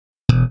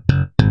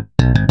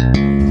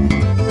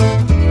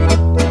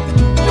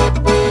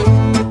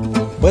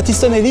Bret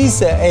EASTON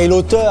ELLIS est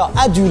l'auteur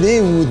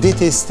adulé ou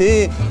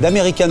détesté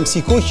d'American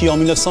Psycho qui, en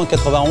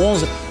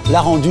 1991,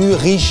 l'a rendu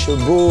riche,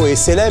 beau et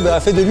célèbre, a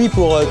fait de lui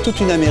pour toute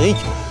une Amérique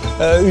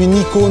une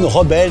icône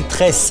rebelle,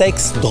 très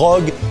sexe,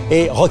 drogue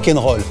et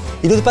rock'n'roll.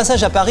 Il est de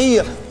passage à Paris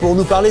pour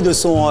nous parler de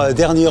son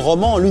dernier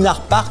roman,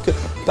 Lunar Park,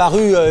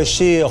 paru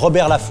chez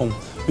Robert Laffont.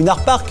 Lunar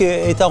Park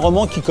est un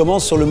roman qui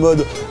commence sur le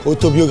mode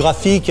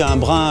autobiographique, un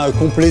brin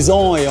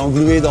complaisant et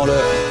englué dans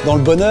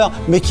le bonheur,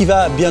 mais qui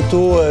va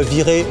bientôt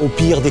virer au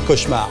pire des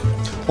cauchemars.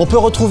 On peut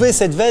retrouver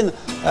cette veine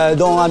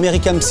dans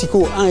American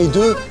Psycho 1 et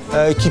 2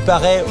 qui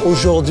paraît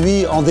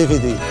aujourd'hui en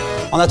DVD.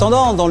 En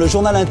attendant, dans le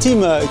journal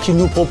intime qu'il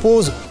nous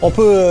propose, on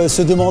peut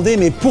se demander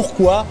mais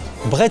pourquoi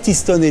Bret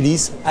EASTON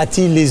ELLIS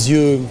a-t-il les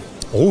yeux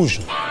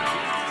rouges ?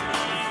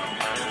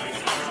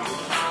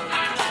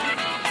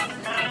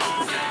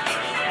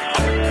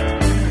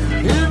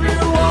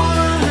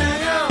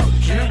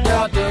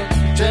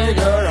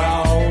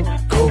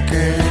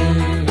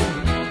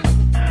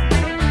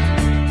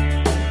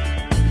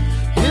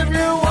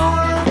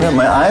 Yeah,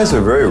 my eyes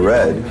are very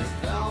red.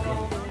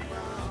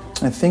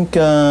 I think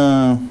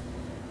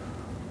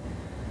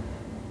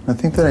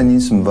that I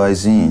need some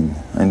Visine.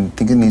 I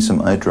think I need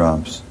some eye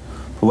drops.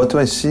 But what do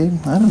I see?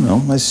 I don't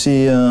know. I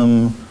see,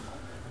 yeah.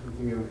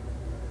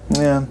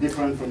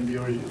 Different from the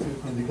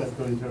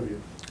classical interview.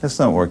 It's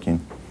not working.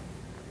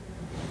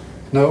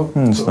 No?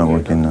 It's not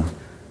working, no.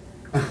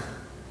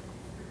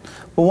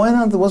 Well, why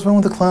not? What's wrong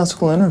with the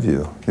classical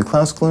interview? The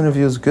classical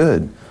interview is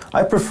good.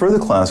 I prefer the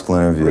classical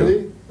interview.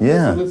 Really?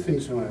 Yeah. Let's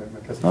finish my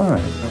classical. All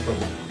right. No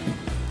problem.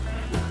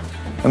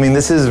 I mean,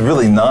 this is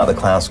really not a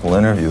classical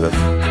interview.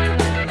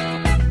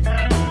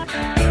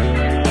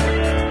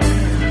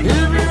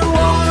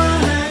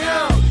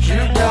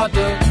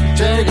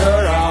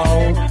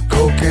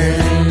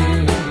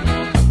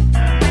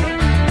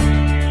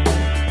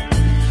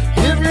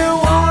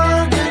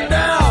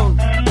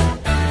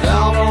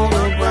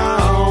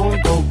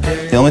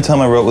 The only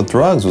time I wrote with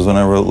drugs was when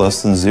I wrote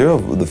Less Than Zero,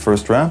 the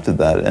first draft of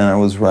that, and I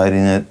was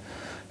writing it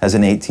as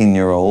an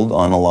 18-year-old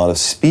on a lot of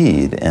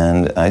speed,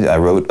 and I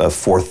wrote a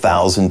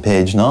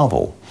 4,000-page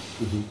novel.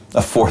 A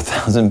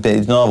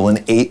 4,000-page novel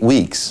in 8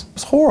 weeks. It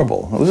was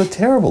horrible. It was a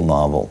terrible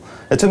novel.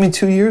 It took me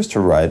 2 years to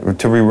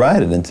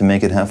rewrite it and to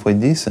make it halfway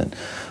decent.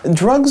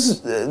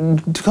 Drugs,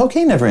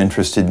 cocaine never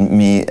interested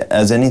me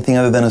as anything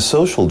other than a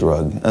social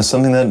drug, as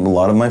something that a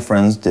lot of my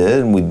friends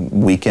did.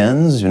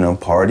 Weekends, you know,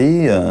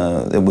 party,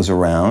 it was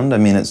around. I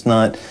mean,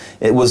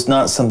 it was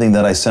not something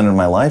that I centered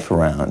my life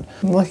around.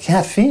 Like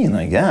caffeine,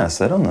 I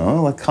guess. I don't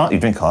know. Like you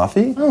drink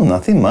coffee? Oh,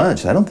 nothing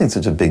much. I don't think it's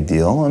such a big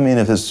deal. I mean,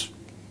 if it's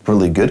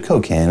really good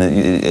cocaine,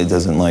 it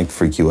doesn't like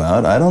freak you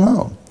out. I don't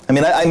know.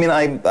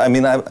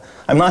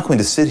 I'm not going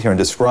to sit here and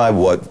describe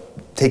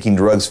what taking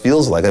drugs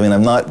feels like. I mean,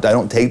 I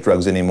don't take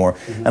drugs anymore,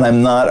 and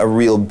I'm not a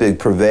real big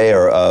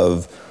purveyor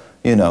of,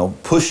 you know,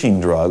 pushing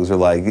drugs or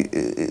like,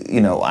 you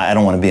know, I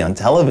don't want to be on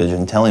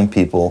television telling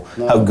people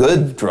how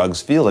good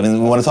drugs feel. I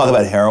mean, we want to talk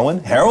about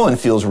heroin? Heroin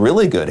feels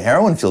really good.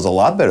 Heroin feels a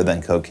lot better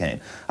than cocaine.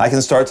 I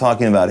can start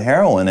talking about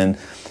heroin and,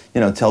 you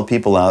know, tell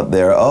people out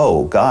there,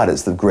 oh, God,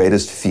 it's the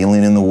greatest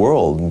feeling in the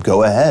world.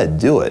 Go ahead,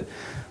 do it.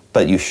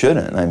 But you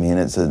shouldn't. I mean,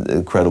 it's an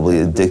incredibly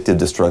addictive,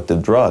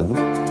 destructive drug.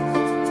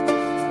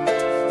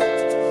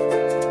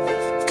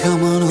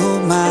 Come on,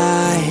 hold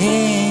my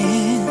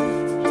hand.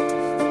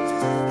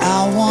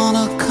 I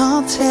wanna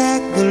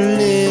contact the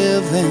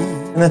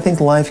living. And I think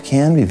life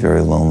can be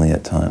very lonely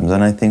at times,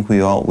 and I think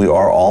we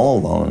are all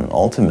alone,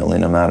 ultimately,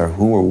 no matter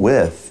who we're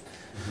with.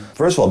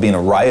 First of all, being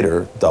a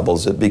writer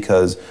doubles it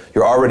because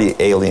you're already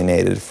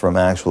alienated from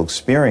actual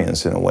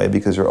experience in a way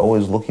because you're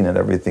always looking at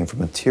everything from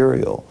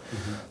material.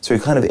 So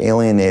you're kind of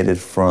alienated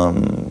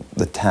from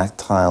the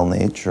tactile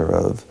nature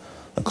of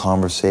a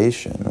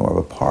conversation or of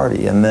a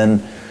party. And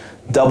then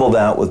double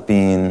that with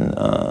being,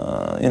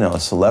 you know, a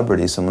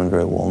celebrity, someone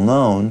very well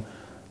known,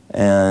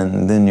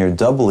 and then you're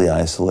doubly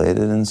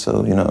isolated, and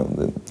so, you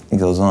know, it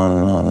goes on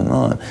and on and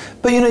on.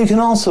 But, you know, you can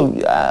also,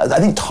 I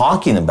think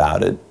talking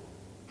about it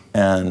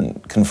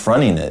and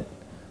confronting it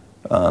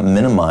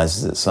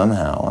minimizes it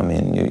somehow. I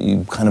mean,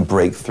 you kind of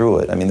break through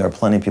it. I mean, there are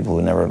plenty of people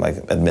who never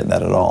admit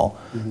that at all,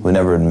 who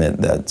never admit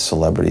that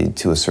celebrity,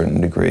 to a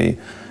certain degree,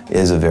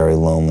 is a very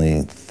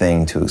lonely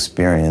thing to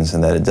experience,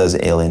 and that it does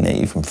alienate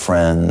you from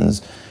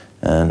friends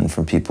and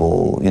from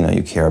people, you know,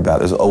 you care about.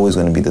 There's always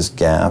going to be this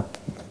gap,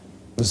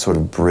 this sort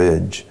of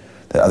bridge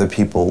that other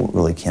people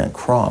really can't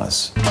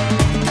cross.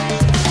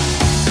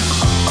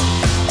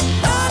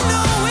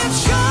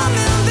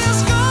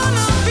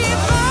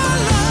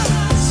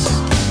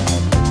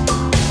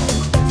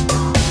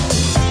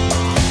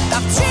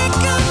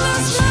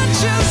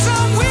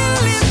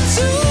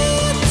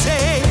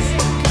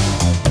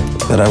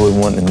 That I would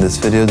want in this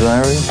video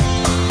diary?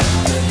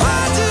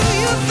 Why do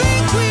you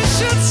think we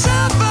should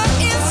suffer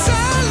in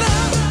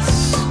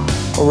silence?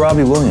 Or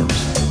Robbie Williams.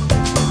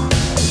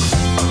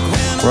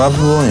 Robbie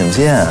Williams,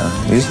 yeah.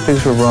 Here's a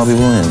picture of Robbie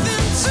Williams.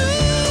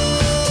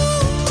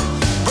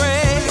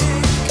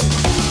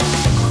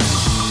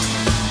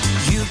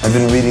 I've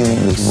been reading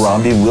this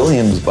Robbie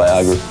Williams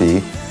biography.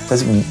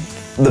 That's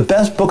the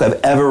best book I've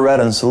ever read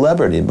on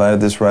celebrity by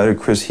this writer,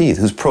 Chris Heath,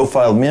 who's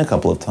profiled me a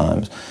couple of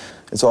times.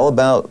 It's all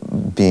about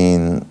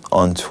being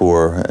on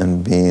tour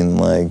and being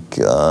like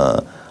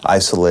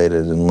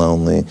isolated and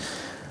lonely. And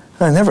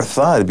I never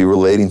thought I'd be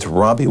relating to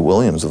Robbie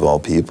Williams of all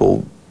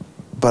people,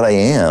 but I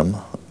am.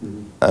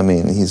 I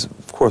mean, he's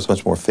of course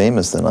much more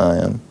famous than I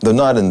am. Though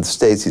not in the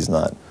States, he's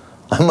not.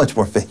 I'm much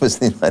more famous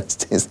in the United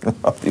States than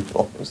Robbie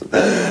Williams.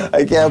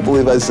 I can't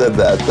believe I said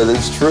that, but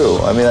it's true.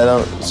 I mean, I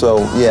don't, so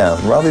yeah,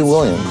 Robbie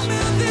Williams.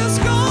 There's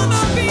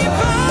gonna be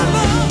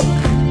violence.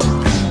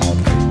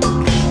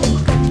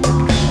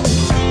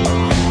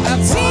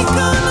 I've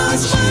taken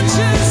as much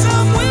as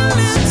I'm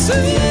willing to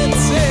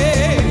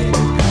take.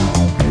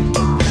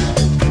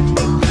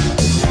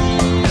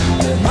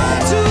 Why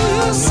do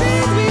you say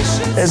we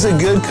should? It's a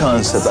good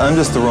concept. I'm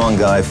just the wrong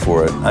guy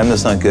for it. I'm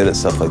just not good at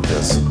stuff like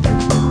this.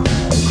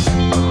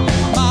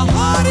 My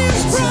heart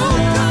is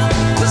broken.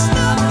 There's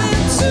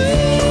nothing to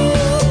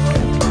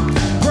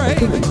break.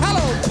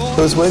 Hello, boy.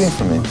 Who's waiting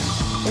for me?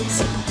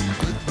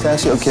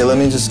 Actually, okay, let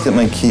me just get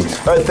my key.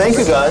 All right, thank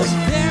you guys.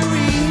 There